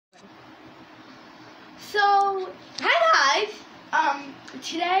So, hi guys.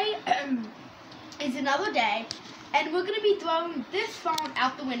 Today is another day, and we're gonna be throwing this phone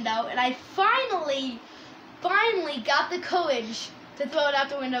out the window. And I finally got the courage to throw it out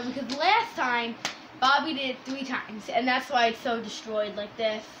the window because last time Bobby did it 3 times, and that's why it's so destroyed like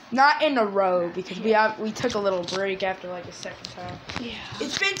this. Not in a row because we took a little break after like the second time. Yeah.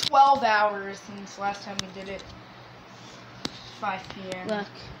 It's been 12 hours since last time we did it. 5 p.m. Look.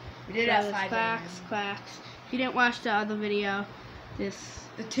 We did it at 5 a.m. Quacks. If you didn't watch the other video, the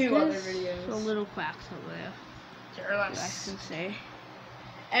 2 other videos. A little quacks over there. Sure, You guys can see.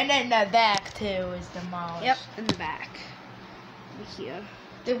 And then the back too is demolished. Yep, in the back. Right here.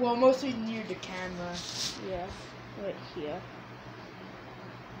 They were mostly near the camera. Yeah, right here.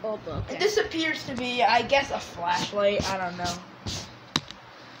 Oh, okay. This appears to be, I guess, a flashlight. I don't know.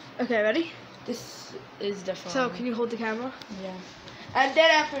 Okay, ready? This is the phone. So, can you hold the camera? Yeah. And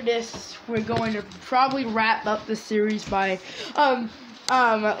then after this, we're going to probably wrap up the series by, we're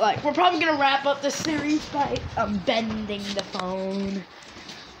probably gonna wrap up the series by bending the phone.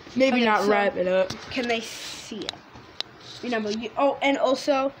 Maybe Okay, not so wrap it up. Can they see it? Remember, you. Oh, and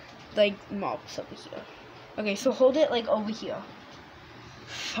also, like, mops over here. Okay, so hold it like over here.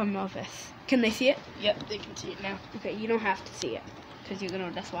 From this. Can they see it? Yep, they can see it now. Okay, you don't have to see it because you're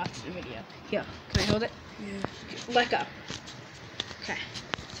gonna just watch the video. Here, can I hold it? Yeah. Let go. Okay,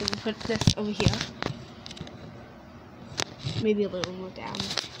 so we put this over here. Maybe a little more down.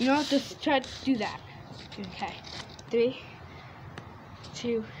 You know what? Just try to do that. Okay. 3,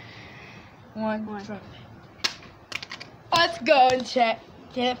 2, 1. Let's go and check.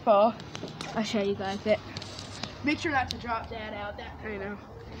 Get it full. I'll show you guys it. Make sure not to drop that out. I know.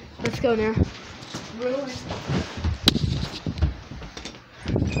 Let's go now. Really?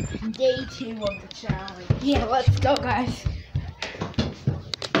 Day 2 of the challenge. Yeah, let's go, guys.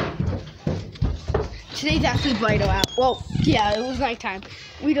 Today's actually brighter out. Well, yeah, it was nighttime.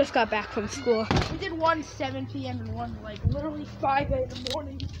 We just got back from school. We did one 7 p.m. and one like literally 5 in the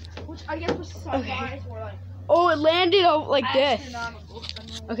morning, which I guess was sunrise or like. Oh, it landed like this. Astronomical.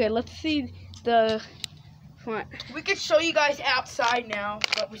 Okay, let's see the front. We could show you guys outside now,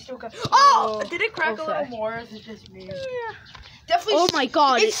 but we still got. Oh! Did it crack a okay. little more? Or is it just me? Yeah. Definitely. Oh my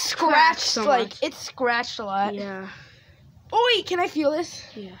God! It scratched so like much. it scratched a lot. Yeah. Oh wait, can I feel this?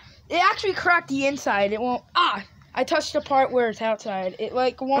 Yeah. It actually cracked the inside. It won't. I touched the part where it's outside. It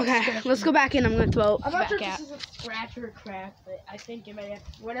like won't. Okay, let's go back in. I'm gonna throw it I'm not back sure if out. this is a scratch or a crack, but I think it may have.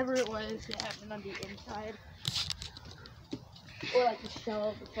 Whatever it was, it happened on the inside. Or like the shell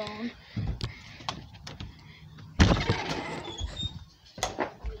of the phone.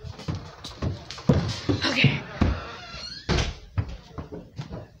 Okay.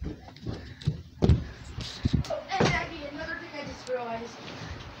 Oh, and Maggie, another thing I just realized.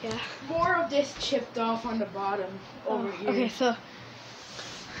 Yeah. More of this chipped off on the bottom over here. Okay, so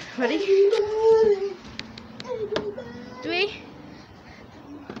ready? 3.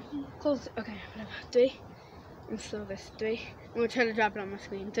 Close. Okay, whatever. 3. And slow this. 3. I'm gonna try to drop it on my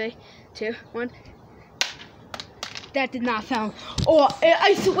screen. 3, 2, 1. That did not sound. Oh,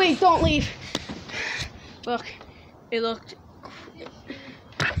 wait! Don't leave. Look, it looked.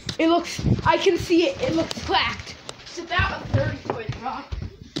 It looks. I can see it. It looks cracked. It's about a 30-foot drop.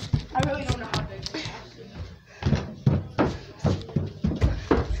 I really don't know how big it is.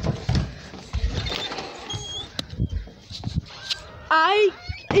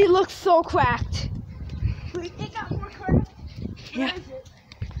 It looks so cracked. Wait, it got more cracked? Yeah. Where is it?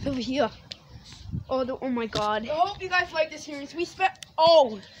 It's over here. Oh my God. I hope you guys like this series. We spent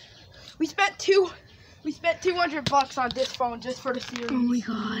 200 bucks on this phone just for the series. Oh my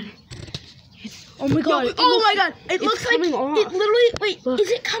God. Oh my God. It looks like coming off. it literally. Wait, Look. is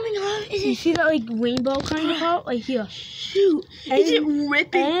it coming off? Is You it? see that like rainbow kind of out? Like here. Shoot! And- Is it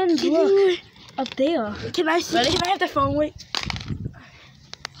ripping? and Can look. you- Up there. Can I see? Ready? Can I have the phone? Wait.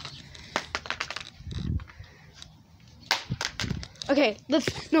 Okay,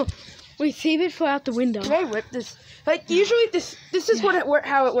 wait, save it for out the window. Can I rip this? Like usually this is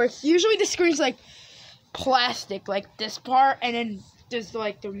how it works. Usually the screen's like plastic, like this part, and then there's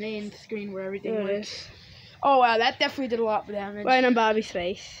like the main screen where everything There it works. is. Oh wow, that definitely did a lot of damage. Right on Bobby's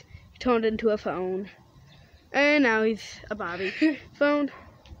face. He turned into a phone. And now he's a Bobby. Phone.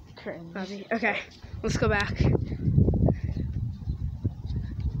 Cringe. Bobby. Okay, let's go back.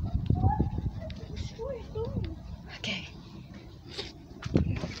 Okay.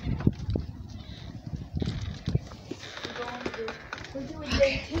 We're doing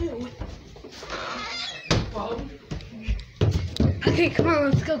day 2. Okay, come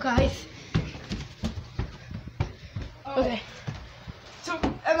on, let's go, guys. Okay. So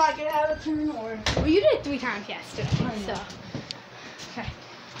am not gonna have a turn or. Well, you did it 3 times yesterday. I know. So. Okay.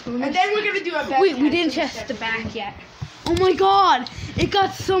 And then we're gonna do a back. Wait, we didn't test the back yet. Oh my god! It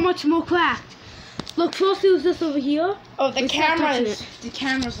got so much more cracked. Look, first it was this over here. Oh, the We stopped touching camera's. The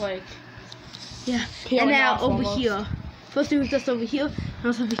camera's like. Yeah. peeling And now off over almost. here. First it was just over here. Now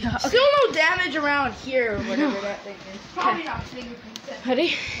it's over here. Okay. Still no damage around here or whatever that thing is. Probably not fingerprints.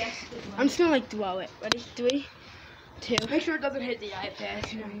 Ready? Yes, I'm just gonna like throw it. Ready? 3, 2, Make sure it doesn't hit the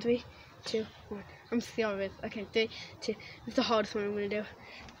iPad. 3, 2, 1. I'm scared of it. Okay, 3, 2. It's the hardest one I'm gonna do.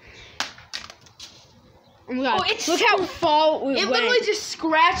 Oh my god. Oh, it's Look how far we It went. literally just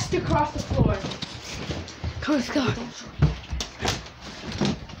scratched across the floor. Come on, let's go.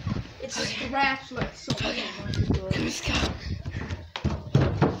 It's scratched like so much. Come, let's go.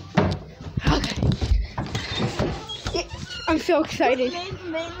 Okay. I'm so excited. What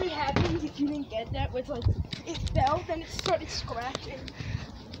mainly happens if you didn't get that was like it fell, then it started scratching.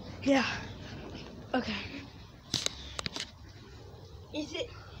 Yeah. Okay. Is it?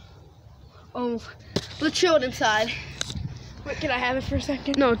 Oh, let's show it inside. Wait, can I have it for a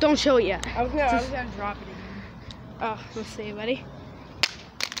second? No, don't show it yet. I was gonna drop it again. Oh, let's see, buddy.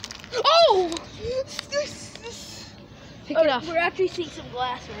 Oh! Pick it up. We're actually seeing some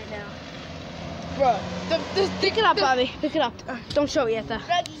glass right now. Bro, Pick it up, Bobby. Pick it up. Don't show it yet, though.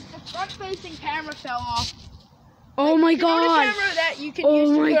 Reggie, the front-facing camera fell off. Oh my You know the god. camera that you can Oh use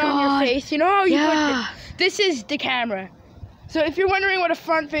to my put on your God. face? You know how you Yeah. put this is the camera. So if you're wondering what a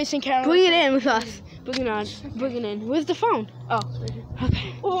front-facing camera Bring looks it in with us. Bring it on. Bring it in. Where's the phone? Oh.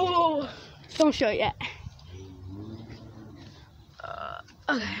 Okay. Oh, Don't show it yet.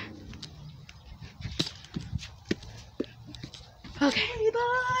 Okay. Okay.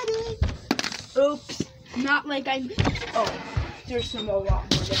 oops. Not like I'm. Oh, there's a lot more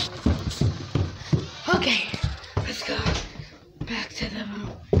damage. Okay. Let's go. Back to the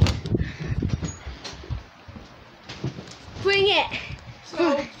room. Bring it.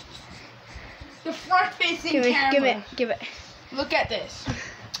 So the front-facing Give it. camera. Give it. Give it. Look at this.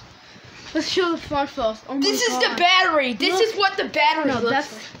 Let's show the front first. Oh my This is God. the battery. This Look. is what the battery No, looks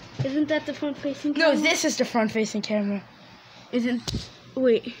that's. like. Isn't that the front facing No, camera? this is the front-facing camera. Isn't.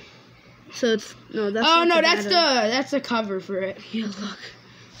 Wait. So it's. No, that's. Oh not no, the that's battery. the cover for it. Here, look.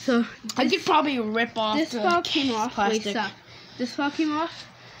 So. I could probably rip off This the part came off. Wait, plastic. stop. This part came off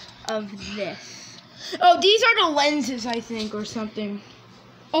of this. Oh, these are the lenses, I think, or something.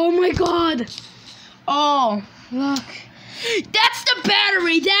 Oh my god! Oh, look. That's the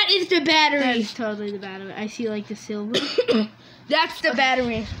battery. That is the That battery. is totally the battery. I see like the silver. That's the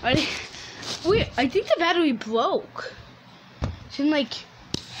battery. Wait, I think the battery broke. It's in like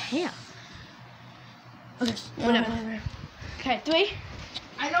half. Okay, whatever. Okay, 3.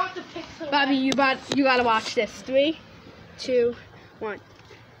 I know what the pixel. Bobby, you gotta watch this. 3, 2, 1.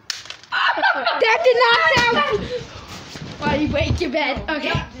 That did not sound. Bobby, break your bed.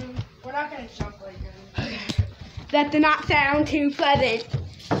 Okay. We're not gonna jump like that. That did not sound too pleasant.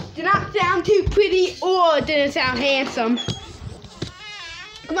 Did not sound too pretty or didn't sound handsome.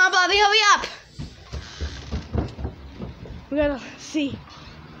 Come on, Bobby, hurry up. We gotta see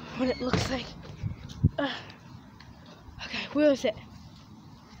what it looks like. Okay, where is it?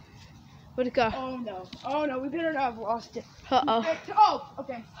 Where'd it go? Oh no. Oh no, we better not have lost it. Uh-oh. Oh,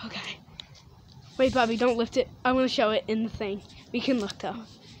 okay. Okay. Wait, Bobby, don't lift it. I want to show it in the thing. We can look, though.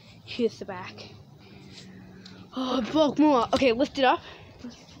 Here's the back. Oh, it broke more. Okay, lift it up.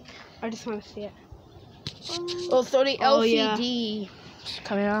 I just want to see it. Oh, so the Oh, LCD is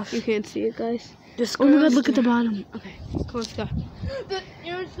coming off. You can't see it, guys. The Oh my god, screws- look at the bottom. Okay, come on, let's go.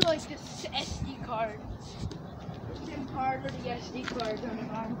 There's like this SD card. The SIM card or the SD card on the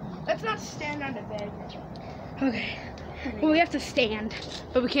bottom. Let's not stand on the bed. Okay. Well, we have to stand,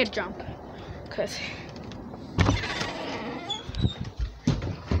 but we can't jump. Cause.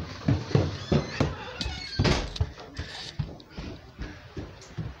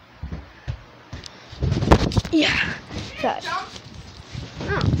 Yeah. That. Jump?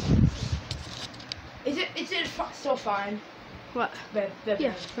 Oh. Is it still fine? What? The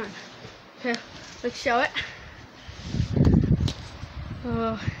Yeah, fine. Okay, let's show it.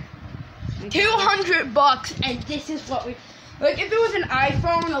 Oh. $200, and this is what we like. If it was an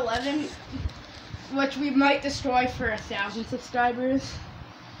iPhone 11, which we might destroy for 1,000 subscribers,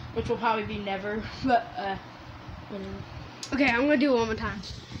 which will probably be never, but Okay, I'm gonna do it one more time.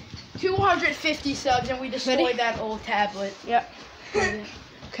 250 subs, and we destroyed Ready? that old tablet. Yep.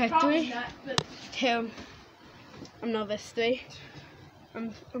 Okay, Probably 3, not, but 2. I'm nervous. 3.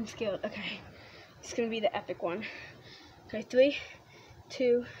 I'm scared. Okay. It's gonna be the epic one. Okay, 3,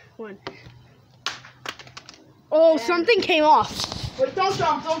 2, 1. Oh, something came off. Wait, don't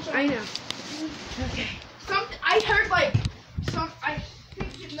jump, don't jump. I know. Okay. I heard like I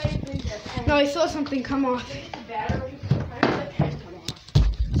think it may have been the pen. No, I saw something come off. The battery. I heard the pen come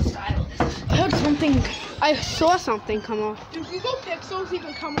off. Stylus. I heard something. I saw something come off. Do Google Pixels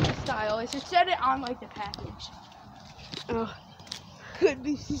even come with a stylus? It said it on like the package. Oh. Could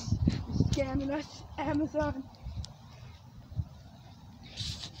be scamming us, Amazon.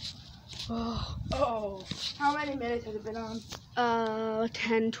 Oh. How many minutes has it been on?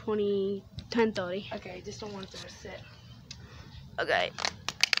 10:20, 10:30. Okay, just don't want it to sit. Okay.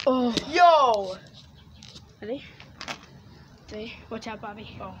 Oh. Yo! Ready? Three. Watch out,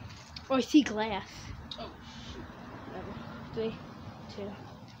 Bobby. Oh. Oh, I see glass. Oh. Ready? 3, 2,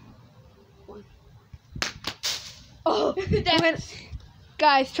 1. Oh, That's...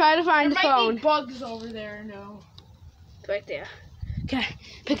 Guys, try to find there the might phone. be bugs over there. No. It's right there. Okay,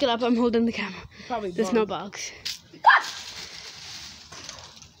 pick it up. I'm holding the camera. Probably There's no bugs.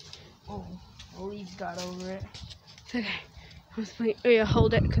 Oh, the leaves got over it. It's okay. Let's wait. Oh yeah,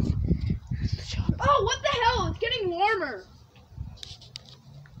 hold it. Cause Oh, what the hell? It's getting warmer.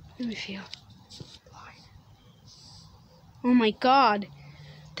 let me feel. Oh my god,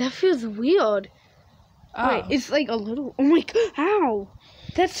 that feels weird. Wait, it's like a little. Oh my god, ow!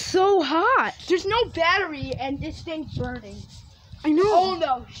 That's so hot. There's no battery and this thing's burning. I know. Oh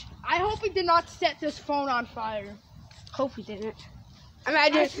no! I hope we did not set this phone on fire. Hope we didn't. I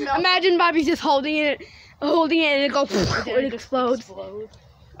Imagine, smell- imagine Bobby's just holding it and it goes. It explodes.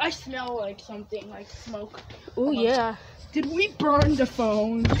 I smell like something, like smoke. Oh yeah. Did we burn the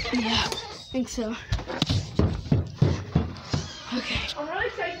phone? Yeah, I think so. Okay. I'm really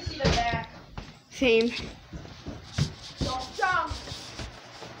excited to see the back. Same. Don't jump.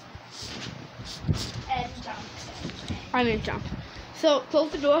 And jump. I'm gonna jump. So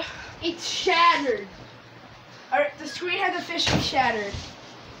close the door. It's shattered. Alright, the screen has officially shattered.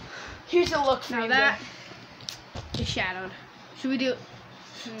 Here's a look for Now you. that is shadowed. Should we do?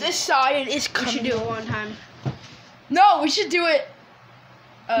 This side is We coming. should do it one time. No, we should do it.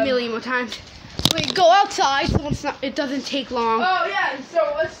 A million more times. Wait, go outside so it's not. It doesn't take long. Oh yeah,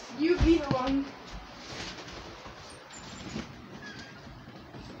 so you be the one.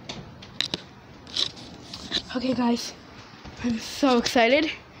 Okay, guys, I'm so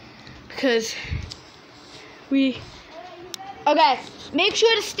excited because we. Okay, make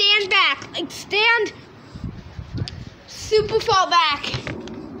sure to stand back. Like stand super far back.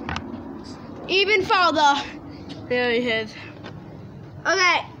 Even farther. There he is.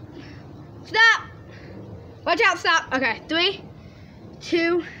 Okay. Stop. Watch out, stop. Okay, 3,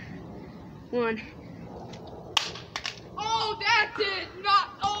 2, 1. Oh, that's it. Not.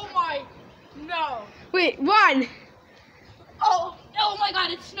 Oh my. No. Wait, 1. Oh. Oh my God!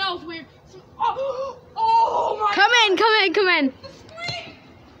 It smells weird. Oh. Oh my. Come in, come in, come in. The screen.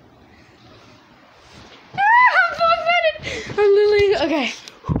 I'm so excited. I'm literally okay.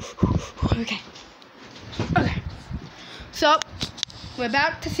 Okay. Okay. So we're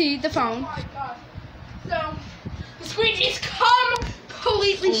about to see the phone. Oh my God. So the screen is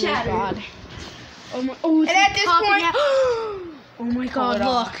completely shattered. Oh my god. Oh my. Oh, it's And at this popping point- out. Oh my god! it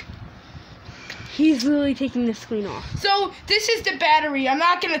off. Look. He's literally taking the screen off. So this is the battery. I'm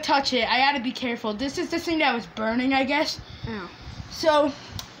not gonna touch it. I gotta be careful. This is the thing that was burning, I guess. Ow. So,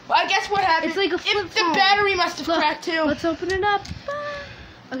 well, I guess what happened? It's like a flip the phone. battery must have Look, cracked too. Let's open it up.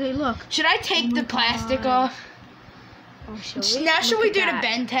 Okay, look. Should I take Oh my the plastic God. off? Oh, shall we? Now should Look we at do the that.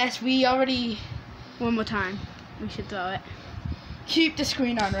 bend test? We already One more time. We should throw it. keep the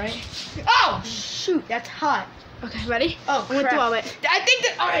screen on, right? Oh shoot, that's hot. Okay, ready? Oh I'm gonna crap. throw it. I think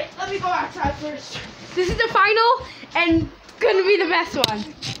that. All right, let me go outside first. This is the final and gonna be the best one.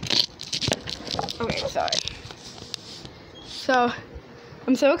 Okay, sorry. So,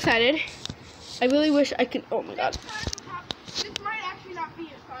 I'm so excited. I really wish I could. Oh my god. This might actually not be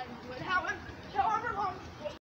a final, but however long.